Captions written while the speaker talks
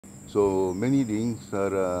So many things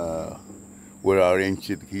were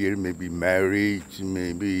arranged here, maybe marriage,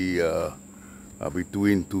 maybe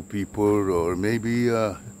between two people, or maybe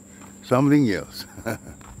something else.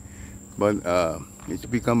 But it's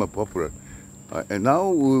become a popular. And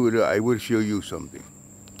now I will show you something.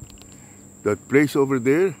 That place over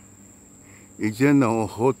there is in a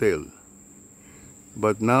hotel,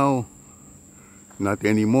 but now not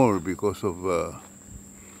anymore because of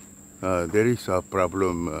there is a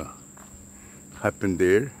problem happened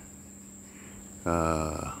there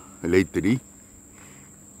lately,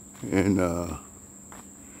 and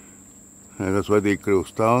that's why they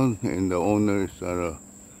closed down, and the owners are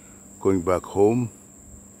going back home.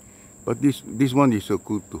 But this one is a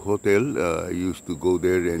good hotel. I used to go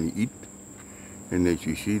there and eat, and as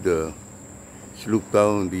you see, look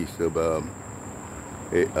down this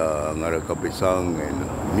Ngarakapisang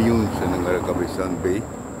and Munes and Ngarakapisang Bay.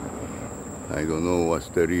 I don't know what's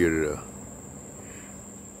the real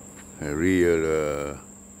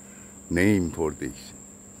name for this,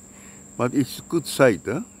 but it's a good sight,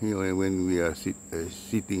 huh? You know, when we are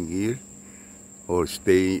sitting here or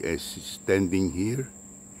standing here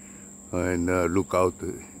and look out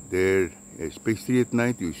there, especially at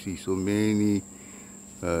night. You see so many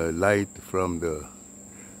light from the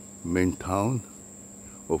main town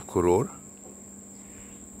of Koror,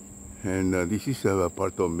 and this is a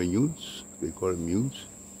part of Munes. They call it Munes.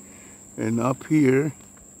 And up here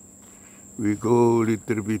we go a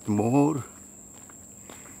little bit more.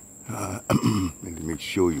 Let me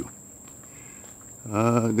show you.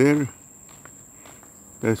 There's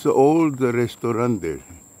an old restaurant there.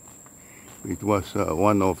 It was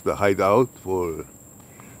one of the hideout for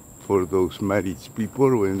those married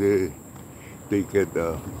people when they get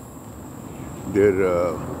their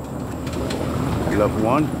loved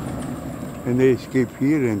one, and they escape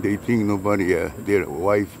here, and they think nobody, their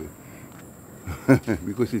wife,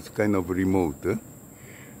 because it's kind of remote. Huh?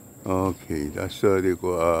 Okay, that's they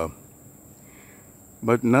go.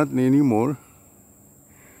 But not anymore.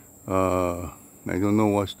 I don't know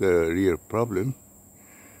what's the real problem.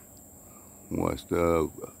 What's the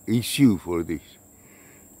issue for this?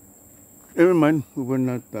 Never mind, we will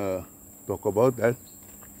not talk about that.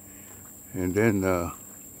 And then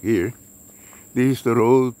here, this is the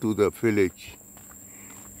road to the village,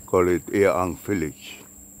 call it Eang village.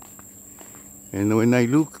 And when I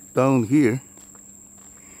look down here,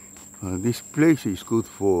 this place is good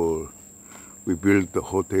for, we build the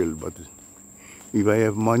hotel, but if I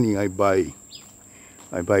have money, I buy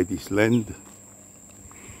this land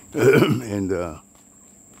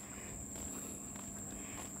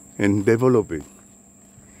and develop it.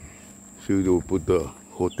 So you put the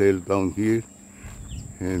hotel down here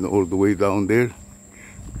and all the way down there,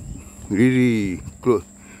 really close,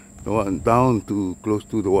 down to close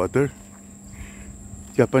to the water.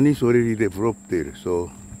 Japanese already developed there,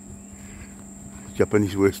 so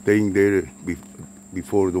Japanese were staying there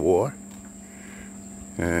before the war,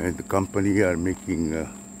 and the company are making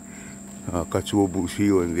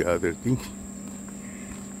katsuobushi and the other things.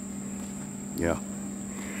 Yeah.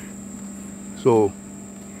 So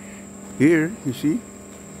here you see,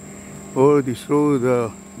 oh, this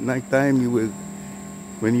road, nighttime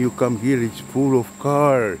when you come here, it's full of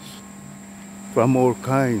cars from all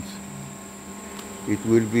kinds. It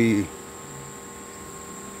will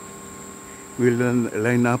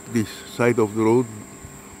line up this side of the road,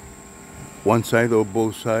 one side or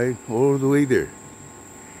both sides, all the way there.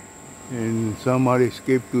 And some are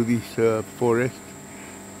escaped to this forest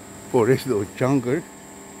or jungle,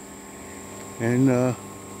 and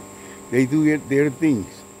they do get their things.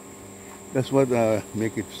 That's what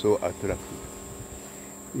make it so attractive.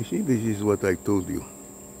 You see, this is what I told you.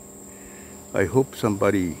 I hope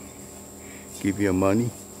somebody give you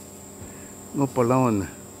money. No, Palawan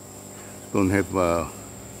don't have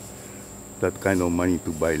that kind of money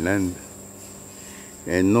to buy land,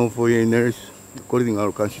 and no foreigners, according to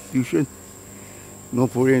our constitution, no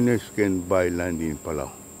foreigners can buy land in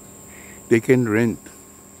Palau. They can rent,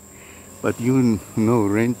 but you know,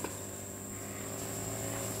 rent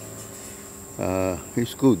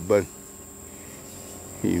it's good, but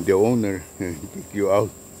if the owner kick you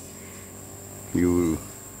out, you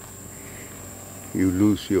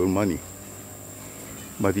lose your money.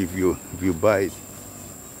 But if you buy it,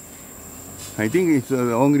 I think it's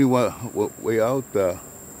the only way out.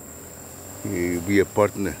 Be a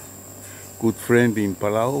partner, good friend in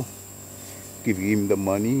Palau, give him the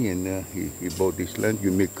money, and he bought this land.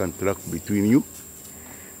 You make contract between you.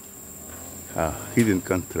 Hidden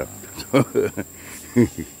contract.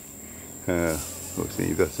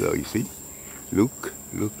 See, that's how you see. Look.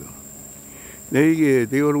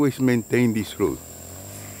 They always maintain this road.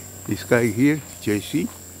 This guy here, Jesse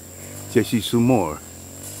Sumor,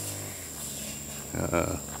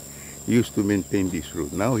 used to maintain this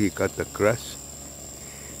road. Now he cut the grass.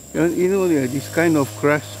 And you know, this kind of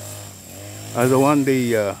grass are the one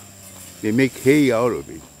they make hay out of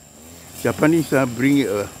it. Japanese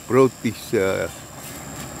brought this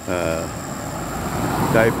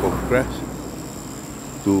type of grass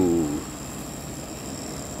to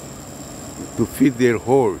feed their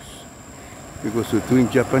horse, because during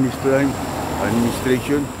Japanese time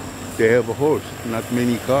administration they have a horse, not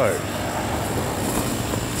many cars.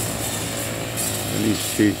 And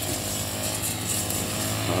this is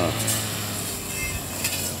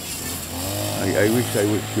I wish I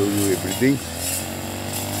would show you everything.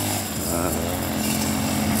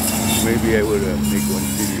 Maybe I will make one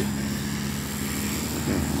video.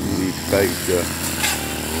 This guy is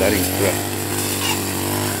cutting grass.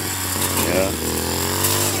 Yeah.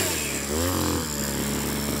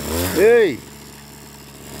 Hey!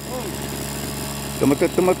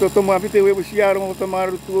 Tomapite we siya mo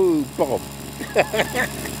tamaru tu pokop.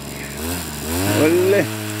 Wala.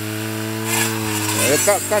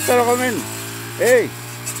 Kasar ko men. Hey!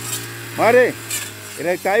 Mare!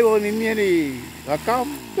 Kaya tayo ninyo ni Kakam.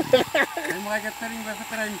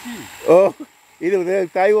 Oh, itu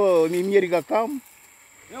tayo ninyo ni Kakam.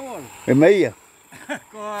 Yawon. Maya.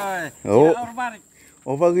 Koy. Oh. Orbarik.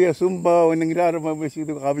 O pag sumba o nangyari mabisi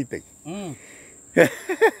ito kapitek.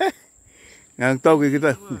 Ang tawag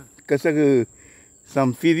kita kasi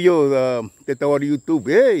some video tetawar YouTube.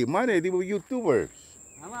 Hey, mare, di ba YouTubers?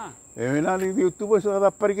 Ama. Naling YouTubers sa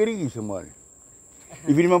parigirigi semua.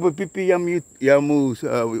 Even mga pipi yamu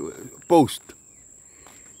post.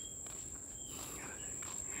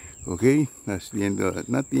 Okay, that's the end.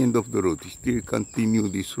 Not the end of the road. Still continue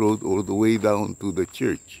this road all the way down to the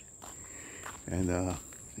church. And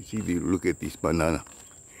see, look at this banana.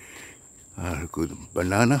 Good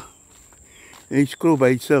banana. And it's grow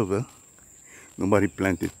by itself. Huh? Nobody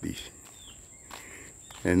planted this.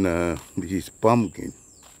 And this is pumpkin.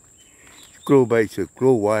 It grow by itself.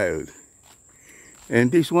 Grow wild.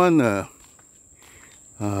 And this one,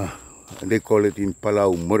 they call it in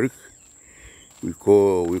Palau murk. We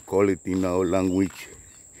call it in our language.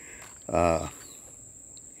 What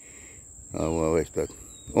is that?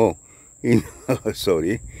 Oh, in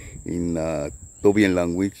sorry, in Tobian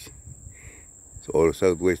language or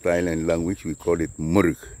Southwest Island language, we call it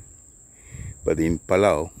murk. But in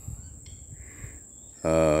Palau,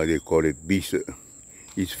 they call it bisa.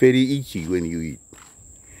 It's very itchy when you eat.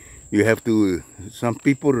 You have to, some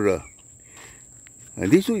people, and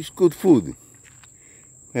this is good food,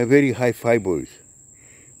 have very high fibers,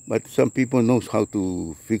 but some people knows how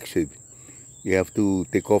to fix it. You have to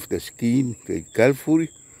take off the skin very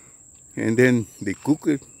carefully, and then they cook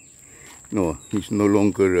it. No, it's no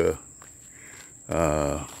longer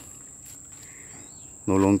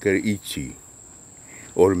itchy,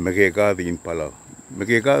 or megegad in Palau.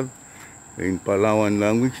 Megegad in Palauan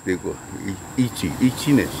language they go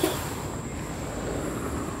itchiness.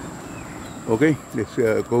 Okay, let's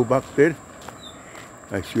go back there.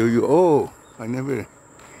 I show you. Oh, I never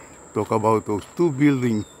talk about those two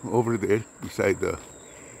buildings over there beside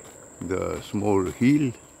the small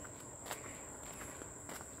hill.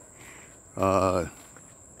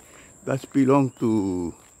 That belong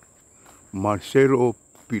to Marcello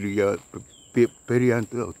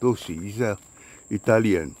Periantossi. He's a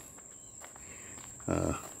Italian.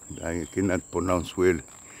 I cannot pronounce well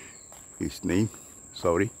his name.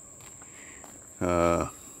 Sorry.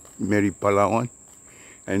 Mary Palawan,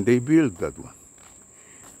 and they built that one.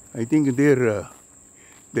 I think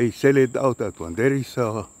they sell it out, that one. There is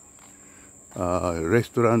a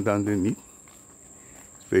restaurant underneath.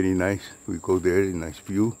 It's very nice. We go there, nice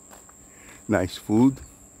view, nice food.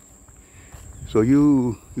 So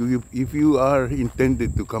if you are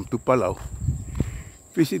intended to come to Palau,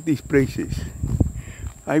 visit these places.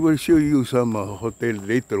 I will show you some hotel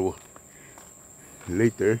later.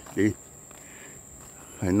 Okay?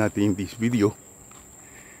 And not in this video.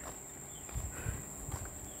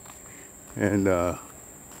 And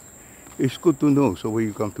it's good to know. So when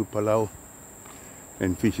you come to Palau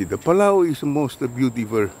and visit, the Palau is the most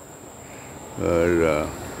beautiful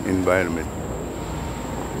environment.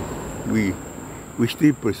 We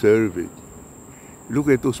still preserve it. Look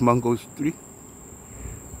at those mango trees.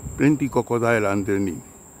 Plenty crocodile underneath,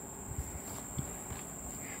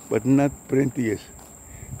 but not plenty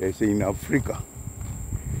as in Africa.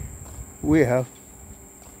 We have,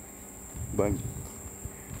 but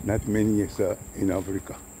not many as in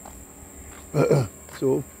Africa.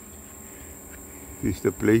 So this is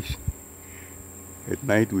the place At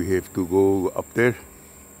night we have to go up there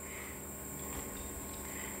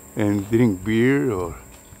and drink beer or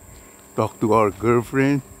talk to our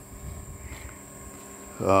girlfriend.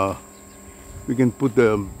 We can put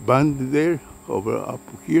the band there over up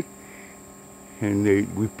here, and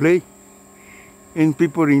we play, and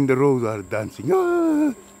people in the road are dancing.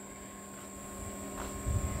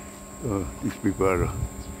 These people are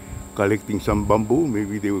collecting some bamboo.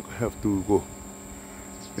 Maybe they will have to go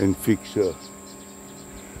and fix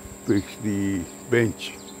the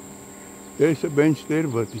bench. There's a bench there,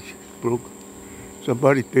 but it's broke.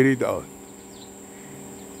 Somebody tear it out.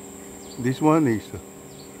 This one is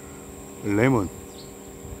lemon.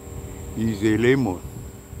 Is a lemon.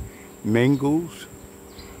 Mangoes.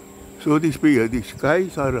 So these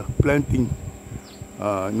guys are planting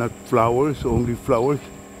not flowers, only flowers,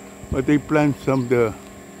 but they plant some the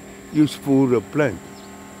useful plant.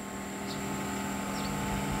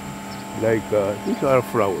 Like these are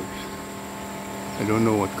flowers. I don't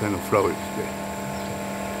know what kind of flowers they.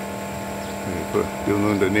 Don't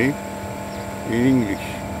know the name in English.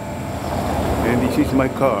 And this is my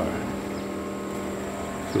car.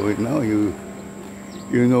 So now you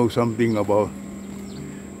know something about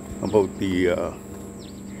the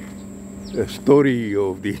story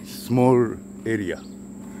of this small area.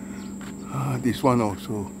 This one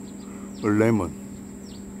also a lemon,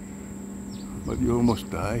 but you almost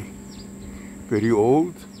die. Very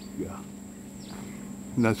old, yeah.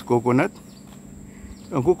 And that's coconut.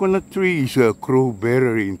 A coconut tree is a crow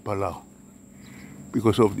bearer in Palau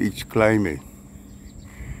because of its climate.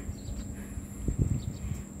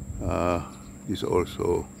 These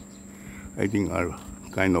also, I think, are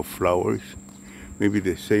kind of flowers. Maybe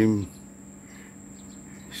the same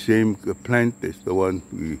plant as the one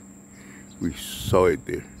we saw it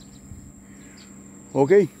there.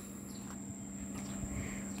 Okay.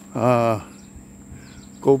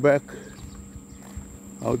 Go back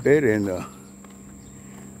out there and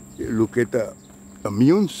look at the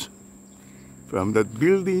Munes. From that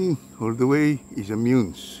building all the way is a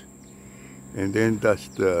Munes, and then that's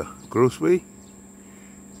the crossway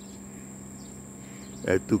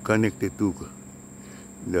to connect it to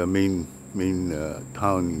the main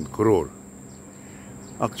town in Koror.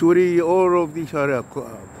 Actually, all of these are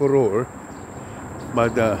Koror,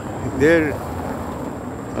 but there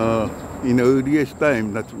in the earliest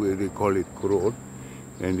time, that's where they call it Koror,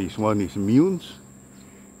 and this one is Munes,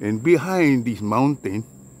 and behind this mountain,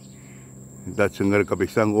 that's Sanggar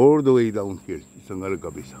Kabesang, all the way down here, Sanggar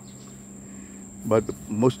Kabesang. But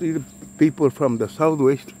mostly the people from the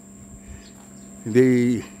southwest,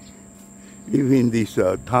 they live in this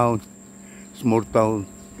town, small town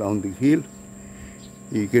down the hill.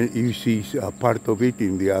 You see part of it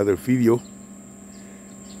in the other video.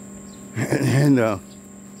 And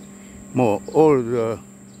all the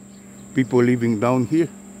people living down here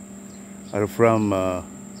are from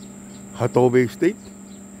Hatobe State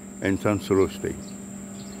and Sansoro State.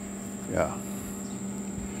 Yeah.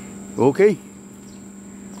 Okay.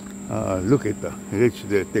 Look at let's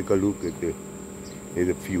take a look at the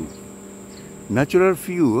view. Natural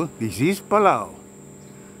view. This is Palau.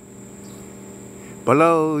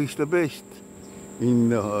 Palau is the best in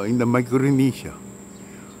the Micronesia.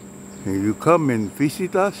 You come and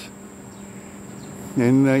visit us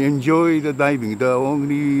and enjoy the diving. The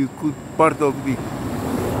only good part of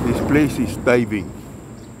this place is diving.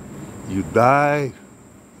 You dive,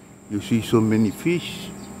 you see so many fish,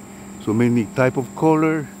 so many type of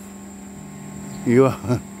color.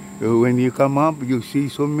 When you come up, you see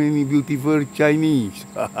so many beautiful Chinese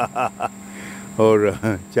or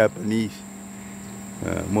Japanese.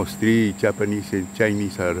 Mostly Japanese and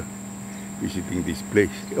Chinese are visiting this place.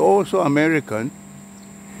 Also American,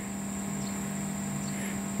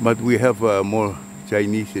 but we have more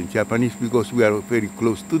Chinese and Japanese because we are very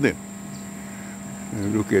close to them.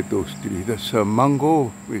 And look at those trees. That's a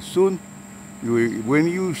mango. Soon, when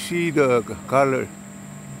you see the color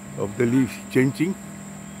of the leaves changing,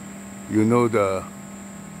 you know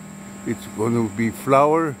it's going to be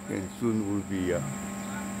flower, and soon will be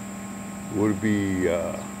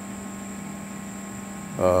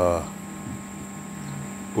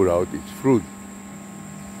put out its fruit.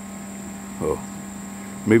 Oh,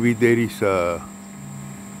 maybe there is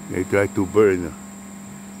they try to burn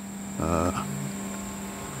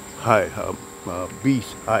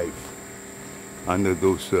bees hive under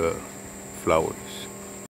those flowers.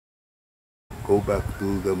 Go back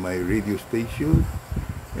to my radio station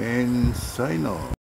and sign off.